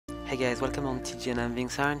Hey guys, welcome on TG and I'm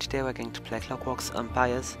Vynxar, and today we're going to play Clockwork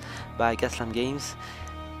Empires by Gaslamp Games,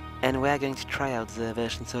 and we're going to try out the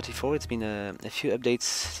version 34. It's been a few updates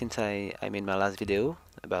since I made my last video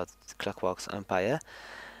about Clockwork Empire,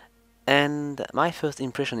 and my first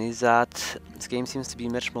impression is that this game seems to be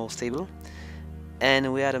much more stable,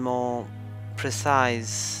 and we had a more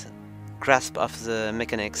precise grasp of the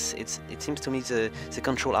mechanics. It seems to me the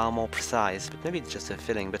controls are more precise, but maybe it's just a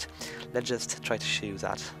feeling, but let's just try to show you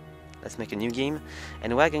that. Let's make a new game,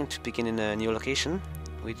 and we're going to begin in a new location,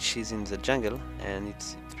 which is in the jungle, and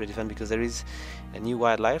it's pretty fun because there is a new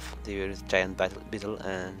wildlife. There is giant beetle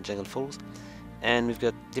and jungle foals, and we've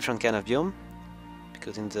got different kind of biome,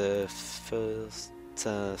 because in the first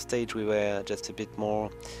stage we were just a bit more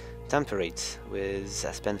temperate with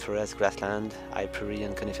aspen forest, grassland, high prairie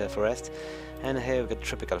and conifer forest, and here we've got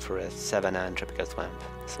tropical forest, savanna and tropical swamp.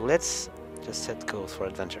 So let's just set course for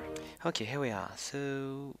adventure. Okay, here we are.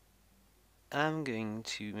 So I'm going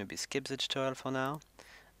to maybe skip the tutorial for now,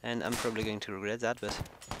 and I'm probably going to regret that, but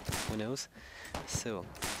who knows. So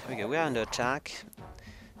here we go, we are under attack.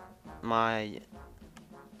 My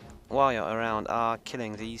warrior around are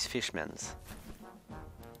killing these fishmen.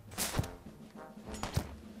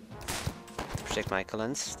 Protect my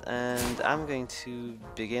colons, and I'm going to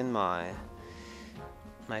begin my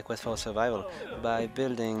quest for survival by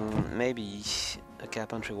building maybe a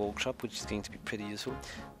carpentry workshop, which is going to be pretty useful.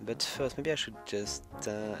 But first, maybe I should just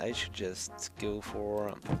go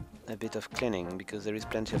for a bit of cleaning, because there is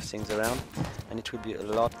plenty of things around, and it will be a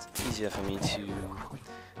lot easier for me to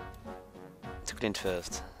clean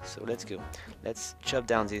first. So let's go. Let's chop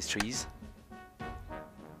down these trees.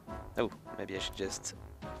 Oh, maybe I should just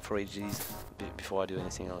forage these before I do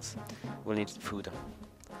anything else. We'll need food.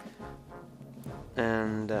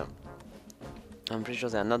 And I'm pretty sure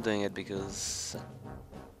they're not doing it because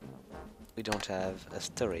we don't have a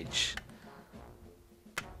storage.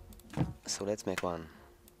 So let's make one.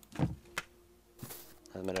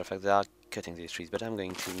 As a matter of fact, they are cutting these trees, but I'm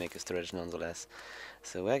going to make a storage nonetheless.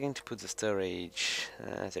 So we're going to put the storage.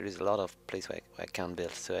 There is a lot of place where I can't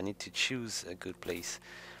build, so I need to choose a good place.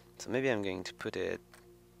 So maybe I'm going to put it...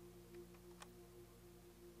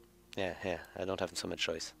 yeah, here. I don't have so much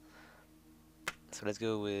choice. So let's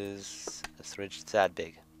go with a storage that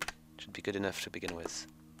big. Should be good enough to begin with.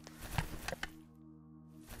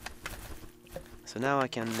 So now I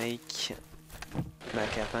can make my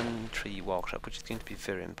carpentry workshop, which is going to be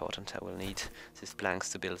very important. I will need these planks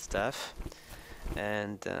to build stuff,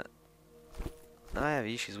 and I have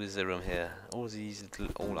issues with the room here. All these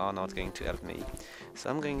all are not going to help me. So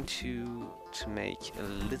I'm going to make a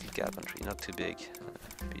little carpentry, not too big.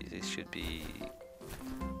 This should be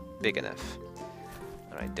big enough.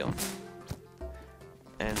 Alright, done.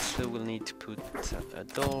 And so we'll need to put a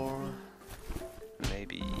door,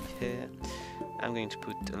 maybe here. I'm going to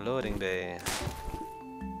put a loading bay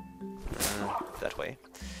that way.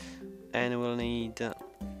 And we'll need a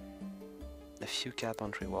few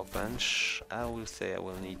carpentry workbench. I will say I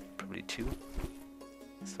will need probably 2.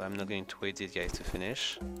 So I'm not going to wait these guys to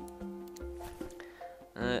finish.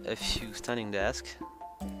 A few standing desks.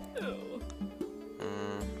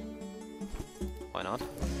 Why not?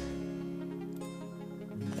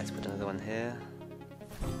 Let's put another one here.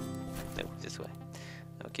 No, this way.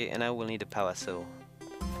 Okay, and I will need a power saw.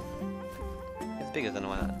 It's bigger than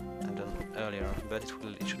what I've done earlier, but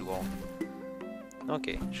it should work.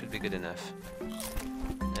 Okay, should be good enough.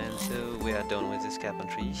 And so we are done with this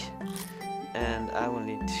carpentry, and I will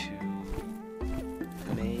need to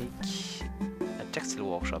make a textile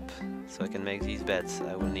workshop so I can make these beds.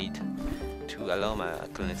 I will need to allow my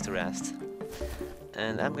colonists to rest.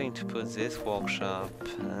 And I'm going to put this workshop...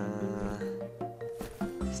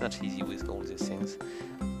 it's not easy with all these things.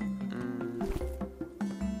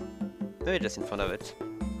 Maybe just in front of it.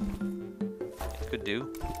 It could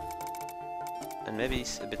do. And maybe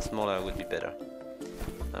a bit smaller would be better.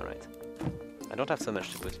 Alright. I don't have so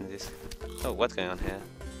much to put in this. Oh, what's going on here?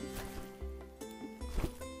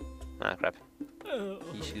 Ah, crap.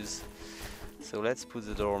 Issues. So let's put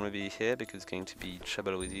the door maybe here, because it's going to be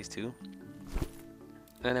trouble with these two.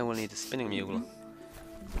 And I will need a spinning mule,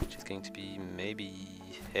 which is going to be maybe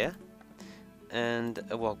here, and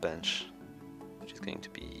a workbench, which is going to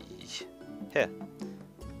be here.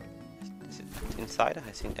 Is it inside?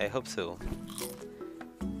 I hope so.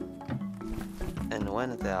 And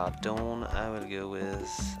when they are done, I will go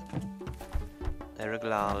with a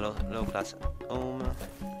regular low class home,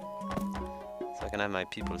 so I can have my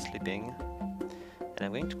people sleeping. And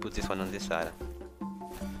I'm going to put this one on this side.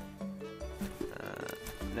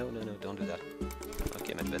 No, don't do that.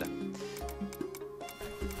 Okay, much better.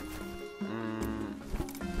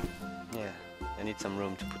 I need some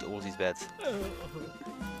room to put all these beds.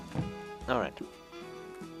 Alright.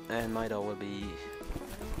 And my door will be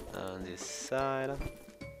on this side.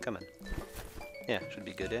 Come on. Yeah, should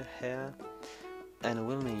be good here. And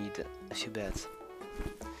we'll need a few beds.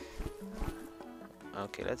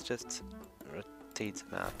 Okay, let's just rotate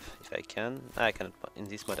the map if I can. I cannot in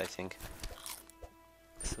this mod, I think.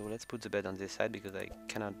 So let's put the bed on this side because I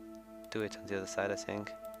cannot do it on the other side, I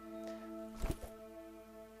think.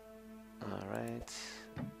 Alright.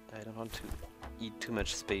 I don't want to eat too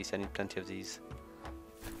much space, I need plenty of these.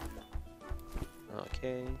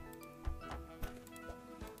 Okay.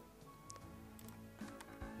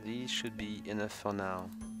 These should be enough for now,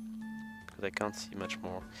 because I can't see much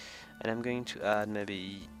more. And I'm going to add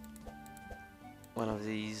maybe one of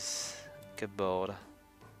these cupboard,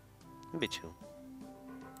 maybe two.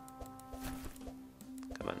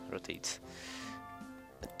 Come on, rotate.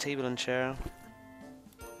 A table and chair.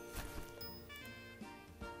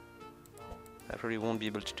 I probably won't be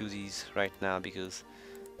able to do these right now because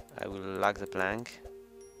I will lag the plank.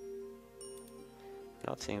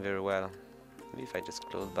 Not seeing very well. Maybe if I just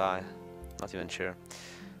close by. Not even sure.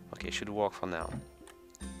 Okay, should work for now.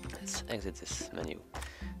 Let's exit this menu.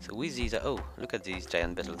 So with these, oh, look at these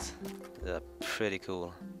giant beetles. They're pretty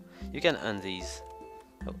cool. You can hunt these.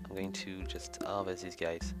 Oh, I'm going to just harvest these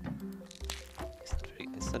guys.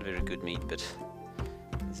 It's not very good meat, but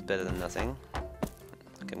it's better than nothing.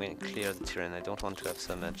 Okay, I'm going to clear the terrain. I don't want to have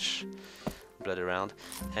so much blood around.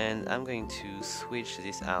 And I'm going to switch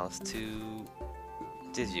this house to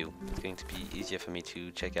this view. It's going to be easier for me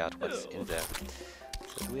to check out what's in there.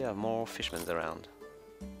 So do we have more fishmen around?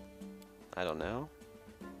 I don't know.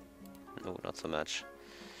 No, not so much.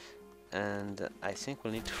 And I think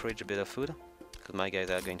we'll need to forage a bit of food, because my guys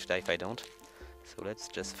are going to die if I don't. So let's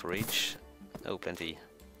just forage. Oh, plenty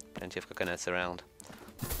of coconuts around.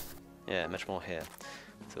 Yeah, much more here.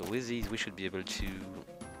 So with these we should be able to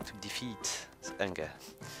defeat the hunger.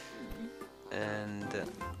 And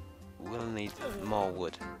we'll need more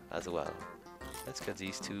wood as well. Let's cut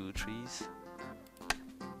these 2 trees.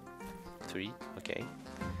 3, okay.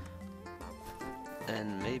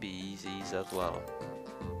 And maybe these as well.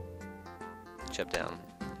 Chop down.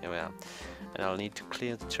 Here we are. And I'll need to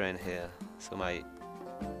clear the terrain here, so my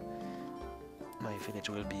village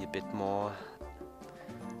will be a bit more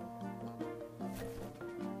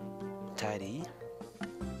tidy.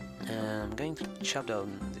 And I'm going to chop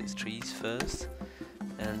down these trees first,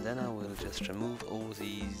 and then I will just remove all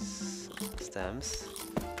these stems.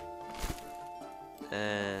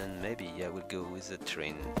 And maybe I will go with the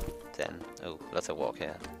terrain then. Oh, lots of work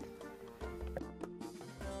here.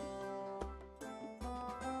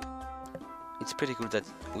 It's pretty cool that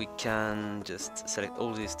we can just select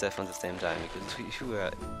all this stuff at the same time, because if we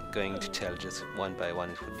were going to tell just one by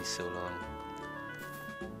one, it would be so long.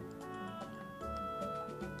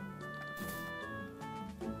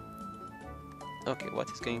 Okay, what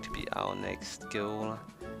is going to be our next goal?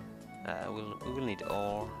 We will need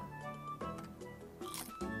ore.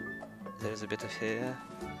 There's a bit of here,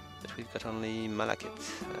 but we've got only malachite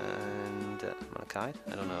and malachite.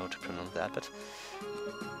 I don't know how to pronounce that, but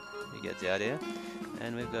you get the idea.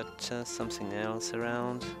 And we've got something else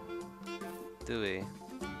around. Do we?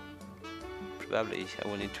 Probably. I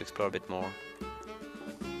will need to explore a bit more.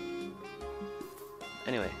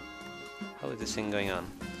 Anyway, how is this thing going on?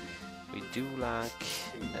 We do lack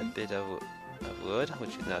a bit of wood,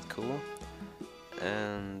 which is not cool.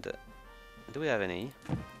 And do we have any?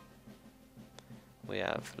 We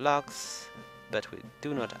have logs, but we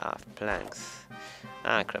do not have planks.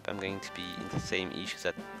 Ah crap, I'm going to be in the same issue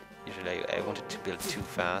that usually I wanted to build too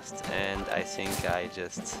fast, and I think I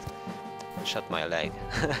just shot my leg.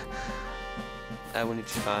 I will need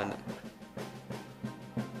to find...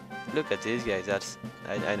 Look at these guys, that's...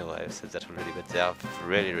 I know I've said that already, but they are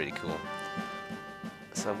really, really cool.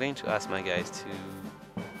 So I'm going to ask my guys to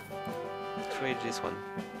trade this one,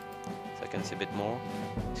 so I can see a bit more.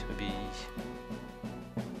 To maybe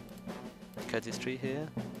cut this tree here,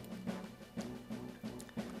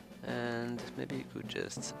 and maybe you could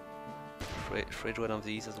just fridge one of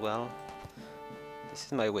these as well. This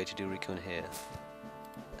is my way to do recon here.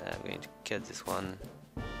 I'm going to cut this one,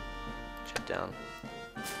 chop down,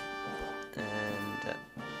 and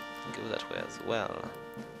go that way as well.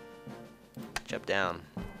 Chop down.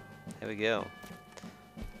 Here we go.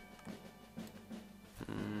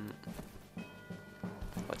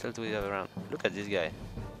 What else do we have around? Look at this guy.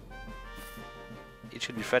 It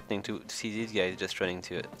should be threatening to see these guys just running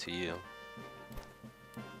to you.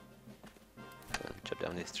 Chop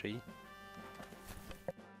down this tree.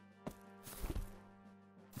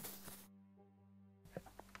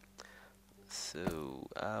 So,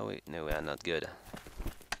 no, we are not good.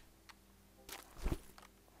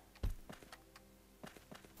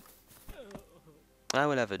 I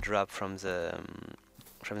will have a drop from the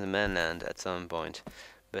mainland at some point,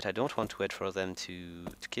 but I don't want to wait for them to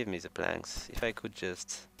give me the planks. If I could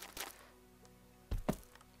just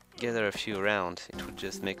gather a few around, it would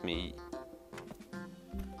just make me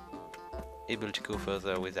able to go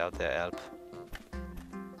further without their help.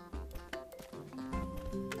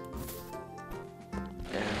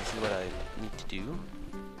 And this is what I need to do.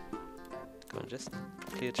 Go and just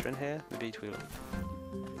clear terrain here. Maybe it will.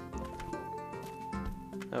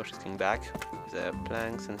 Oh, she's coming back with their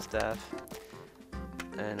planks and stuff.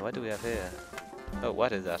 And what do we have here? Oh,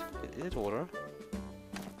 what is that? Is it water?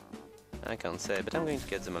 I can't say, but I'm going to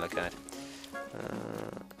get the malachite.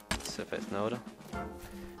 Surface node.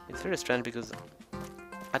 It's very strange because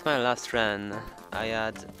at my last run I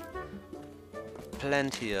had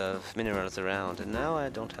plenty of minerals around, and now I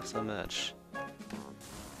don't have so much.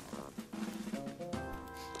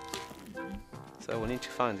 So we need to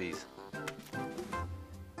find these.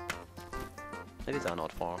 These are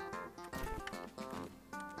not far.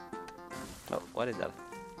 Oh, what is that?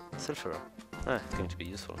 Sulfur. Ah, it's going to be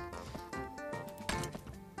useful.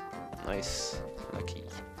 Nice. Lucky.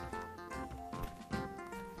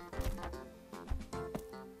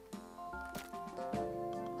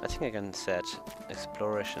 I think I can set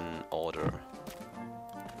exploration order.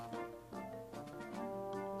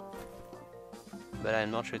 But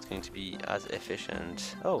I'm not sure it's going to be as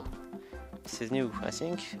efficient. Oh, this is new. I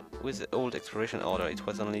think with the old exploration order it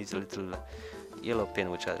was only the little yellow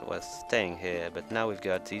pin which was staying here, but now we've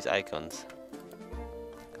got these icons.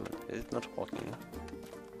 Come on, is it not working?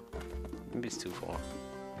 Maybe it's too far.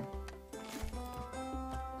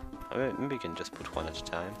 Maybe you can just put one at a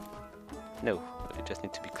time. No, you just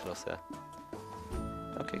need to be closer.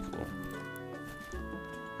 Okay, cool.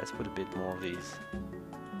 Let's put a bit more of these.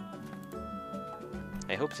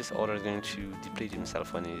 I hope this order is going to deplete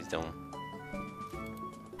himself when he's done.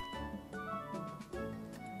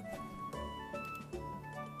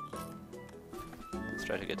 Let's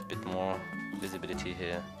try to get a bit more visibility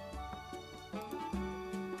here.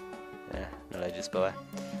 Yeah, knowledge is power.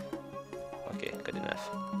 Okay, good enough.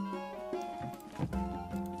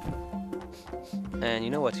 And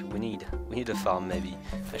you know what we need? We need a farm, maybe.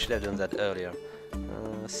 I should have done that earlier.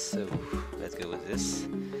 So, let's go with this.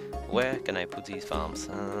 Where can I put these farms?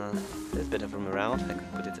 There's a bit of room around. I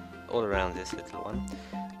could put it all around this little one.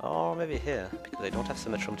 Or maybe here, because I don't have so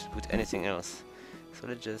much room to put anything else. So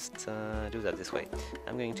let's just do that this way.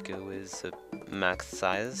 I'm going to go with a max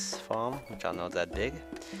size farm, which are not that big.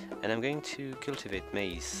 And I'm going to cultivate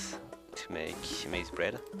maize to make maize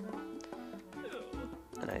bread.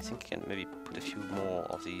 And I think I can maybe put a few more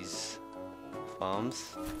of these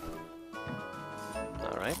farms.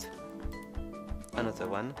 Alright. Another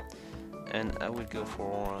one. And I will go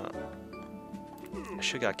for a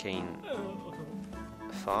sugarcane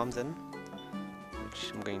farm then,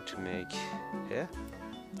 which I'm going to make here.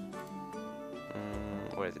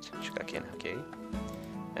 Where is it? Sugarcane, okay.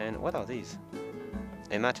 And what are these?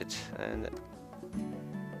 Hematite and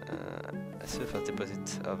a surface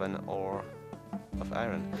deposit of an ore of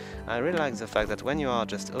iron. I really like the fact that when you are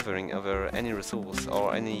just hovering over any resource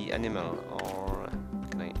or any animal or...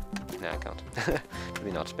 Can I? No, I can't.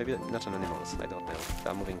 Maybe not. Maybe not on animals. I don't know.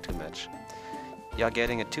 I'm moving too much. You are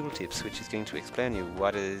getting a tooltips which is going to explain you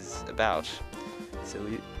what it is about. So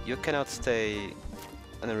you cannot stay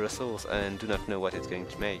on a resource and do not know what it's going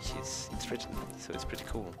to make. It's written, so it's pretty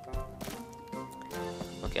cool.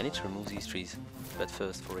 Okay, I need to remove these trees, but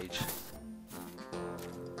first forage.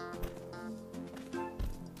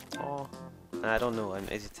 Oh, I don't know, I'm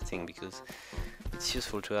hesitating because it's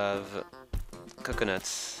useful to have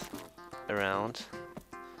coconuts around,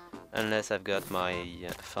 unless I've got my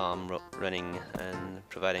farm running and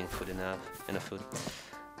providing food enough food.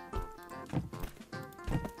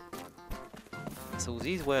 So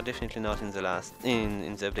these were definitely not in the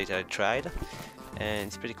in the update I tried, and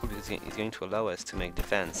it's pretty cool because it's going to allow us to make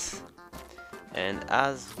defense. And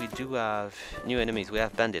as we do have new enemies, we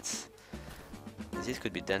have bandits. This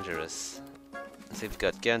could be dangerous. They've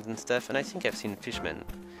got guns and stuff, and I think I've seen fishermen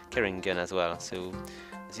carrying gun as well. So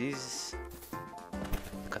these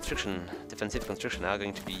defensive construction are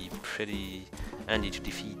going to be pretty handy to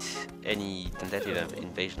defeat any tentative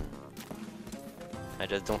invasion. I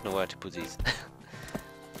just don't know where to put these.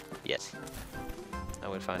 Yet. I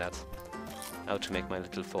will find out how to make my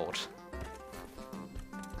little fort.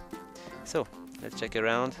 So, let's check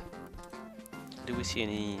around. Do we see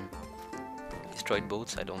any destroyed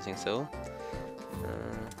boats? I don't think so.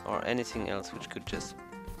 Or anything else which could just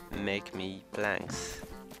make me planks.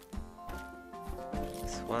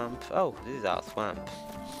 Swamp. Oh, this is our swamp.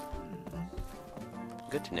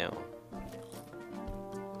 Good to know.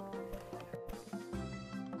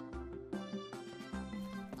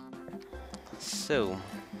 So,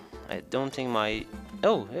 I don't think my...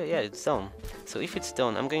 Oh, yeah, it's done. So if it's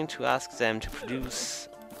done, I'm going to ask them to produce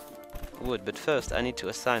wood, but first I need to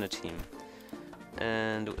assign a team.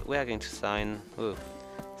 And we are going to assign... Oh,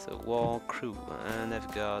 so war crew, and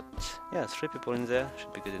I've got... Yeah, 3 people in there,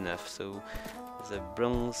 should be good enough. So, the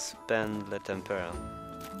bronze bandlet emperor.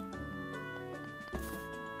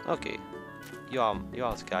 Okay, you are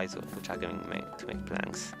the guys which are going to make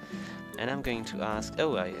planks. And I'm going to ask...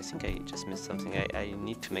 Oh, I think I just missed something. I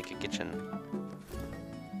need to make a kitchen.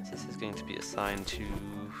 This is going to be assigned to...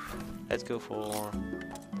 Let's go for...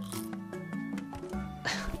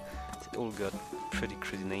 They all got pretty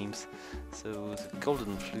crazy names. So, the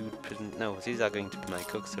golden flute... No, these are going to be my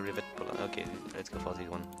cooks, the rivet... Okay, let's go for this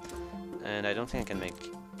one. And I don't think I can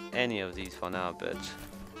make any of these for now, but...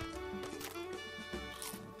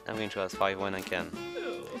 I'm going to ask 5 when I can.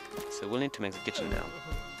 So we'll need to make the kitchen now.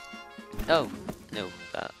 Oh, no.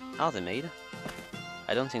 Are they made?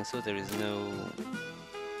 I don't think so. There is no...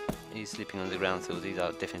 He's sleeping on the ground, so these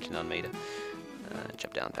are definitely not made.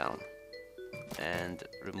 Chop down. And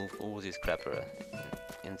remove all this crap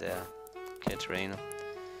in there. Clear terrain.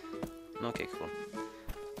 Okay, cool.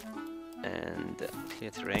 And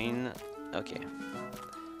clear terrain. Okay.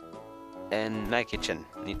 And my kitchen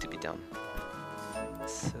need to be done.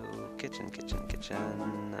 So, kitchen.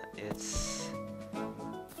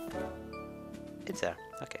 It's there.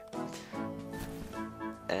 Okay.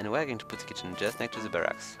 And we're going to put the kitchen just next to the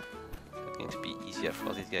barracks. It's going to be easier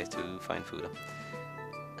for these guys to find food.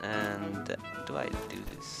 And do I do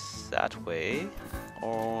this that way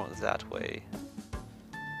or that way?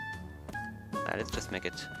 Let's just make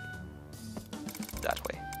it that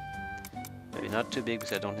way. Maybe not too big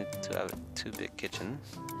because I don't need to have a too big kitchen.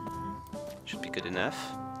 Should be good enough.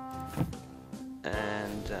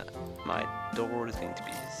 And my door is going to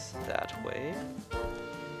be that way.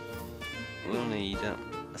 We'll need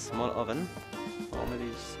a small oven, or maybe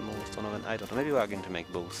a small stone oven, I don't know, maybe we are going to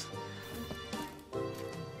make both.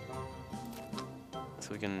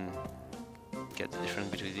 So we can get the difference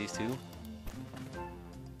between these two.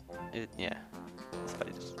 Yeah, that's what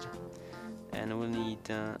it is. And we'll need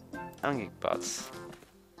hanging pots.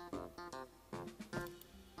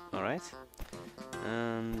 Alright.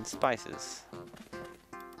 And spices.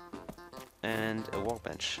 And a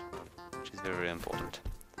workbench, which is very important.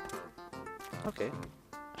 Okay,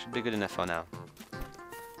 should be good enough for now.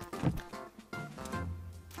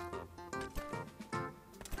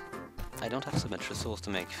 I don't have so much resource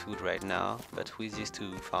to make food right now, but with these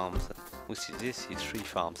 2 farms, with these 3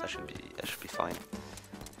 farms, I should be fine.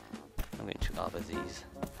 I'm going to harvest these.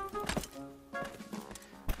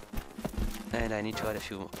 And I need to add a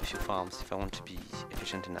few farms if I want to be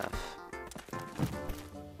efficient enough.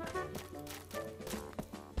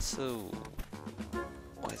 So,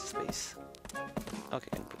 where's the space? Okay,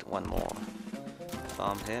 I can put 1 more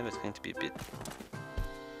farm here, but it's going to be a bit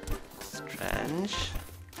strange.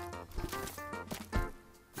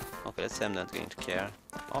 Okay, let's say I'm not going to care.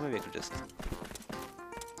 Or maybe I could just...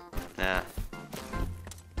 Nah.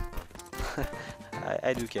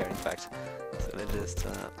 I do care, in fact. So let's just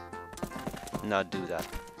not do that.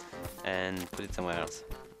 And put it somewhere else.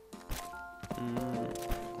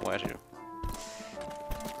 Where to?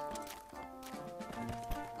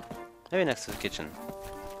 Maybe next to the kitchen.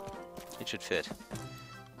 It should fit.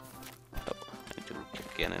 Oh, I need to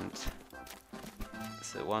click again and...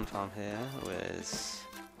 So 1 farm here with...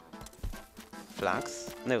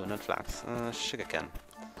 Flax? No, not flax. Sugarcane.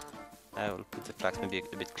 I will put the flax maybe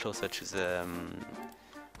a bit closer to the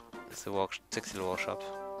textile workshop.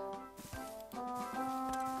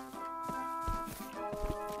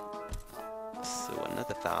 So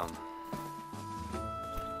another farm.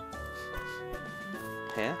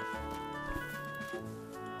 Here.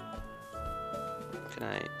 Can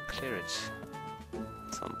I clear it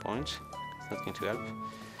at some point? It's not going to help.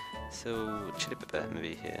 So chili pepper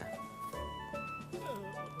maybe here.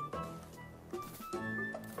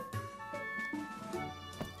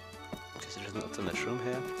 Okay, so there's not so much room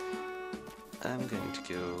here. I'm going to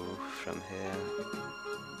go from here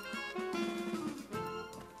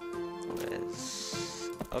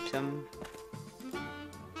with opium,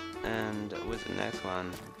 and with the next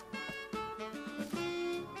one,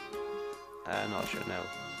 I'm not sure, no,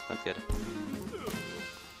 not good.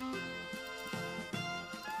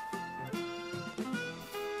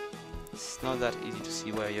 It's not that easy to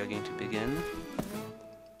see where you're going to begin.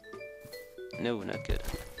 No, not good.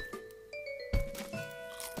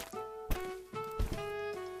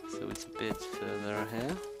 It's a bit further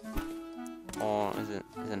here. Or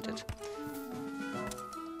isn't it?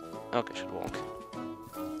 Okay, should walk.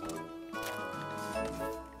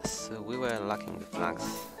 So we were lacking the flags,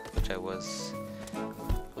 which I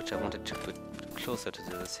wanted to put closer to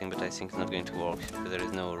the thing, but I think it's not going to work because there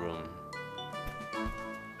is no room.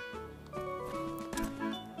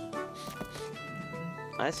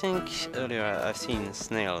 I think earlier I've seen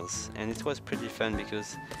snails, and it was pretty fun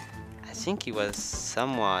because I think he was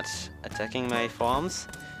somewhat attacking my farms,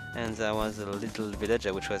 and there was a little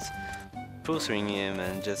villager which was pursuing him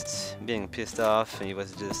and just being pissed off, and he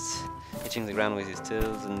was just hitting the ground with his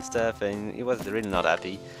tools and stuff, and he was really not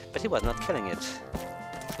happy, but he was not killing it.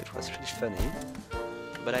 So it was pretty funny,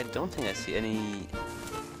 but I don't think I see any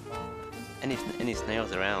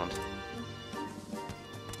snails around.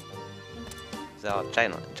 There are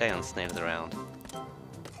giant snails around.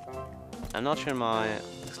 I'm not sure my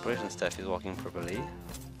exploration stuff is working properly.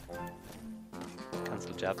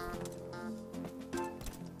 Cancel job.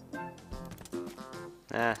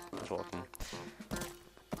 Not working.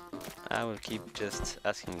 I will keep just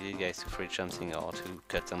asking these guys to fridge something or to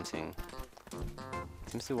cut something.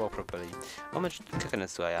 Seems to work properly. How much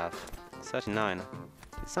coconuts do I have? 39.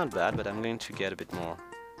 It's not bad, but I'm going to get a bit more.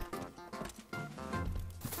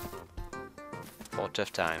 For a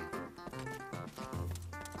tough time.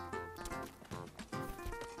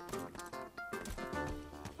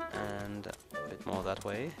 And a bit more that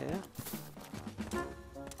way here.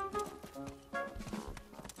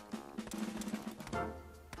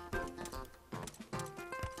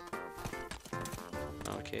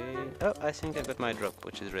 Okay. Oh, I think I got my drop,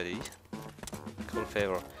 which is ready. Cool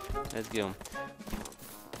favor. Let's go.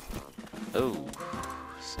 Oh,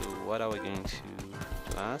 so what are we going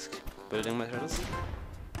to ask? Building materials?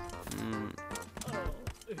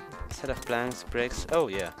 Set of planks, bricks. Oh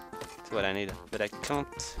yeah, that's what I need, but I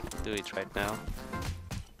can't do it right now.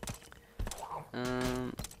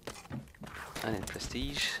 I need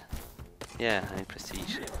prestige. Yeah, I need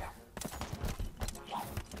prestige.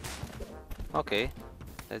 Okay,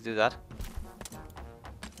 let's do that.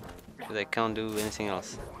 Because I can't do anything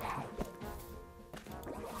else.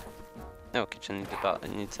 No, kitchen I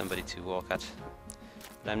need somebody to work at.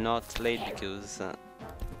 But I'm not late because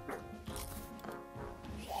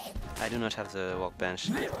I do not have the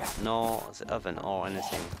workbench, nor the oven or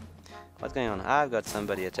anything. What's going on? I've got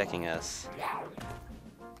somebody attacking us.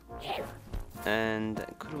 And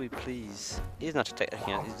could we please... He's not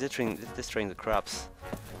attacking us, he's destroying the crops.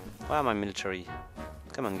 Why am I military?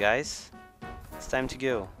 Come on guys, it's time to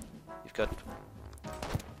go. You've got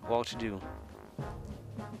work to do.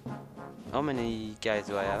 How many guys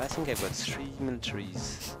do I have? I think I've got 3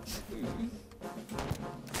 militaries.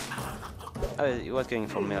 Oh, he was going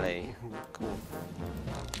for melee. Cool.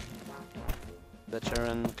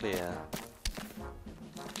 Veteran clear.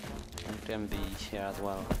 And can be here as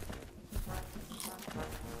well.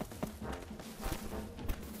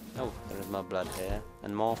 Oh, there is more blood here.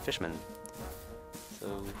 And more fishmen.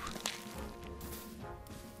 So...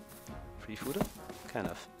 free food? Kind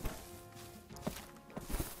of.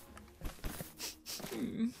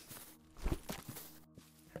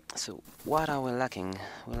 So, what are we lacking?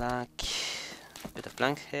 We lack a bit of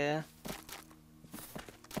plank here.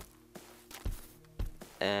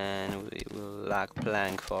 And we will lack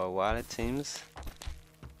plank for a while, it seems.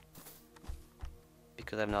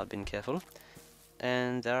 Because I've not been careful.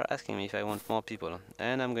 And they're asking me if I want more people.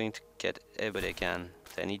 And I'm going to get everybody I can.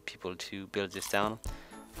 I need people to build this town.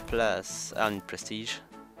 Plus, I'll need prestige.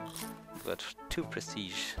 I've got 2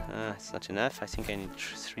 prestige. It's not enough. I think I need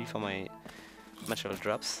 3 for my material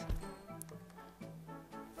drops.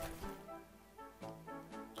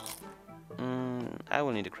 I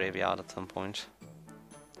will need a graveyard at some point.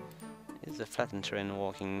 Is the flattened terrain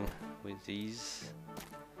working with these?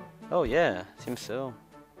 Oh yeah, seems so.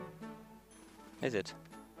 Is it?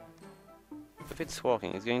 If it's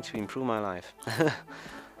working, it's going to improve my life.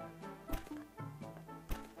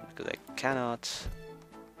 Because I cannot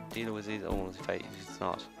deal with these owls if it's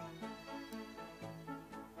not.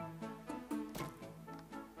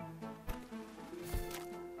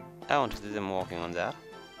 I want to see them working on that.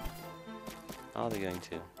 How are they going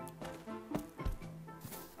to?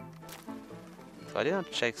 So I did not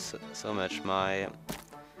check so much my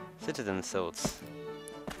citizen thoughts.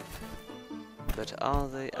 But are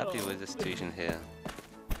they happy with the situation here?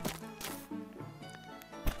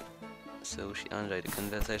 So she enjoyed a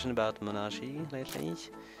conversation about monarchy lately.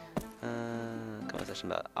 Conversation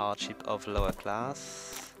about hardship of lower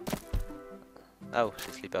class. Oh,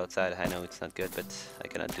 she sleep outside. I know it's not good, but I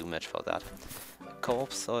cannot do much for that. A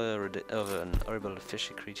corpse of an horrible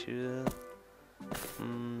fishy creature.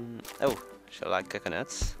 Oh, she likes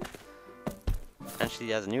coconuts. And she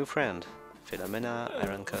has a new friend, Philomena,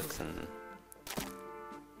 Iron Cox, and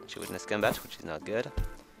she witnessed combat, which is not good.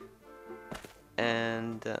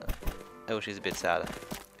 And oh, she's a bit sad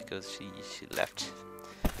because she left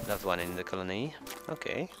loved one in the colony.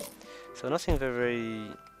 Okay, so nothing very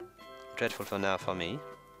dreadful for now for me.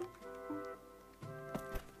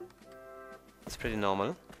 It's pretty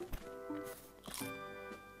normal.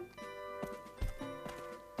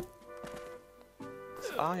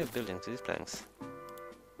 So are you building these planks?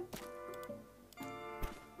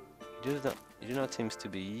 You do not seem to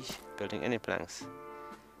be building any planks.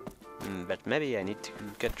 But maybe I need to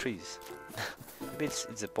get trees. Maybe it's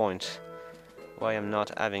the point why I'm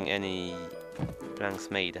not having any planks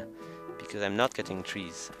made, because I'm not getting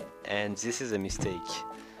trees, and this is a mistake.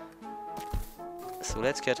 So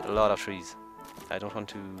let's get a lot of trees. I don't want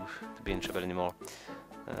to be in trouble anymore.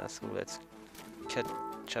 So let's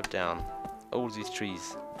chop down all these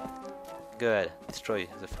trees. Go ahead, destroy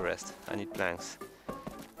the forest. I need planks.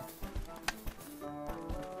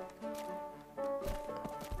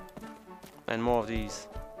 And more of these.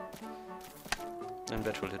 I'm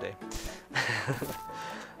dreadful today.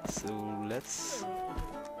 So let's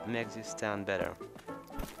make this town better.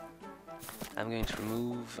 I'm going to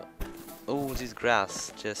remove all this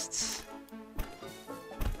grass just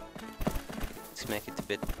to make it a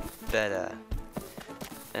bit better.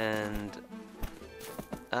 And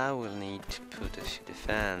I will need to put a few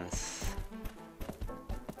defense.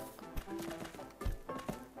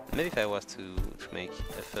 Maybe if I was to make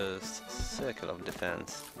a first circle of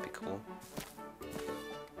defense, would be cool.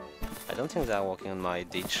 I don't think they are working on my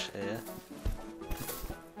ditch here.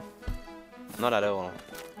 Not at all.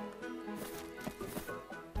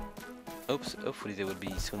 Oops, hopefully they will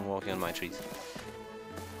be soon working on my trees.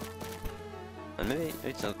 And maybe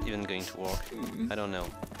it's not even going to work. I don't know.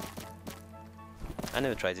 I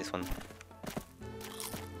never tried this one.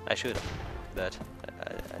 I should, but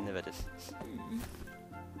I never did.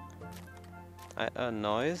 I heard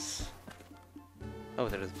noise. Oh,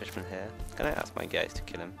 there is a fishman here. Can I ask my guys to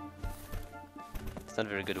kill him? It's not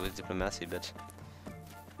very good with diplomacy, but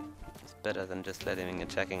it's better than just letting him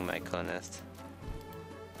attacking my colonist.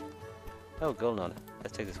 Oh, gold nod.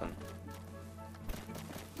 Let's take this one.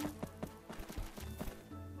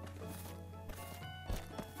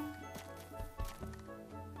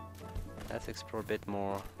 Let's explore a bit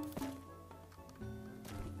more.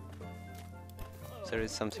 There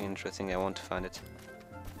is something interesting, I want to find it.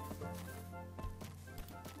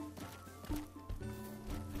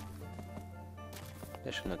 I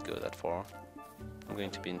should not go that far. I'm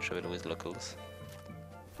going to be in trouble with locals.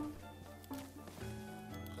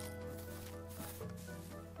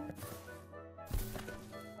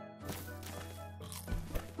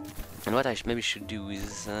 And what I maybe should do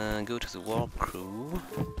is go to the war crew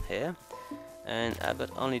here, and I've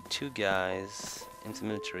got only 2 guys in the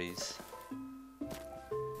militaries.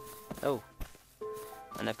 Oh,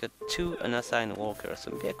 and I've got 2 unassigned workers, so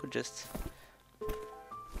maybe I could just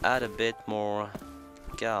add a bit more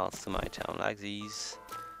guards to my town, like these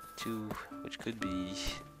 2, which could be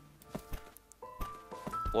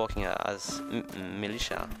working as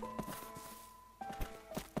militia.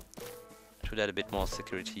 Should add a bit more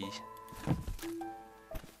security.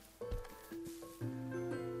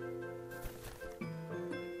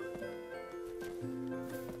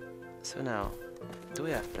 So now, do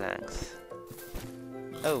we have planks?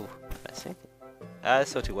 Oh, I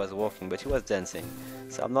thought he was walking, but he was dancing.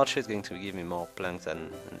 So I'm not sure it's going to give me more planks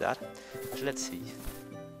than that. But let's see.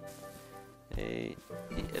 He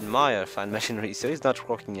admires fine machinery, so he's not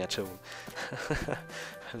walking at all.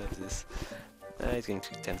 I love this. He's going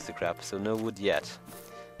to tend to crap, so no wood yet.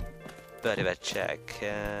 But if I check,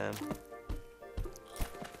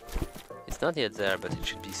 it's not yet there, but it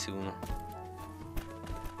should be soon.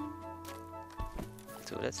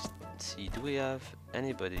 So let's see, do we have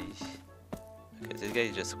anybody? Okay, this guy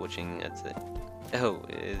is just watching at the... Oh,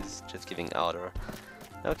 is just giving order.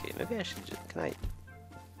 Okay, maybe I should just... Can I...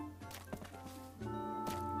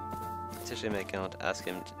 It's a shame I cannot ask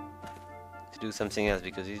him to do something else,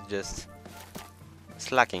 because he's just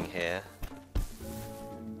slacking here.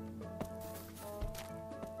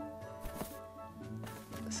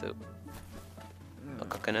 So, no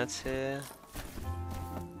coconuts here.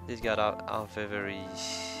 These guys are very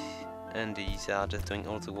handy, they are just doing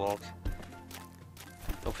all the work.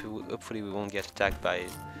 Hopefully we won't get attacked by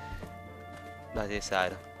this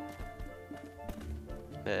side.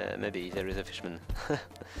 Maybe there is a fishman.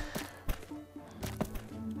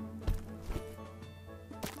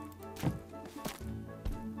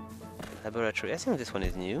 Laboratory, I think this one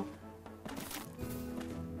is new.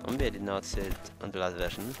 Maybe I did not see it on the last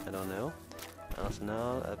version, I don't know.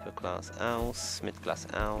 Arsenal, upper class house, mid class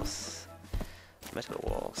house, metal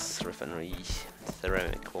walls, refinery,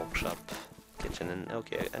 ceramic workshop, kitchen, and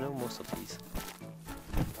okay, I know most of these.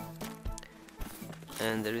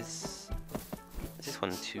 And there is this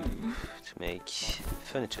one too, to make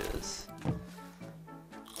furnitures.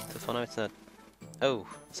 So for now it's not... Oh,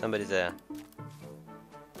 somebody's there.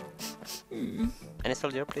 Any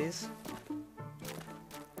soldier, please?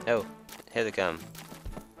 Oh, here they come.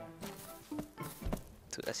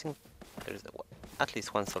 So I think there is at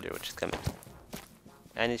least one soldier which is coming.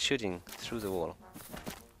 And it's shooting through the wall.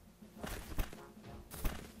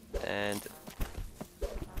 And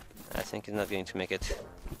I think he's not going to make it.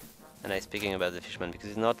 And I'm speaking about the fisherman because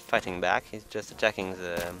he's not fighting back, he's just attacking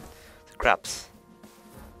the crabs.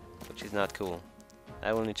 Which is not cool.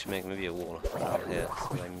 I will need to make maybe a wall around here,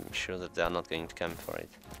 so I'm sure that they are not going to come for it.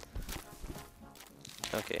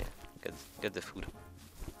 Okay, get the food.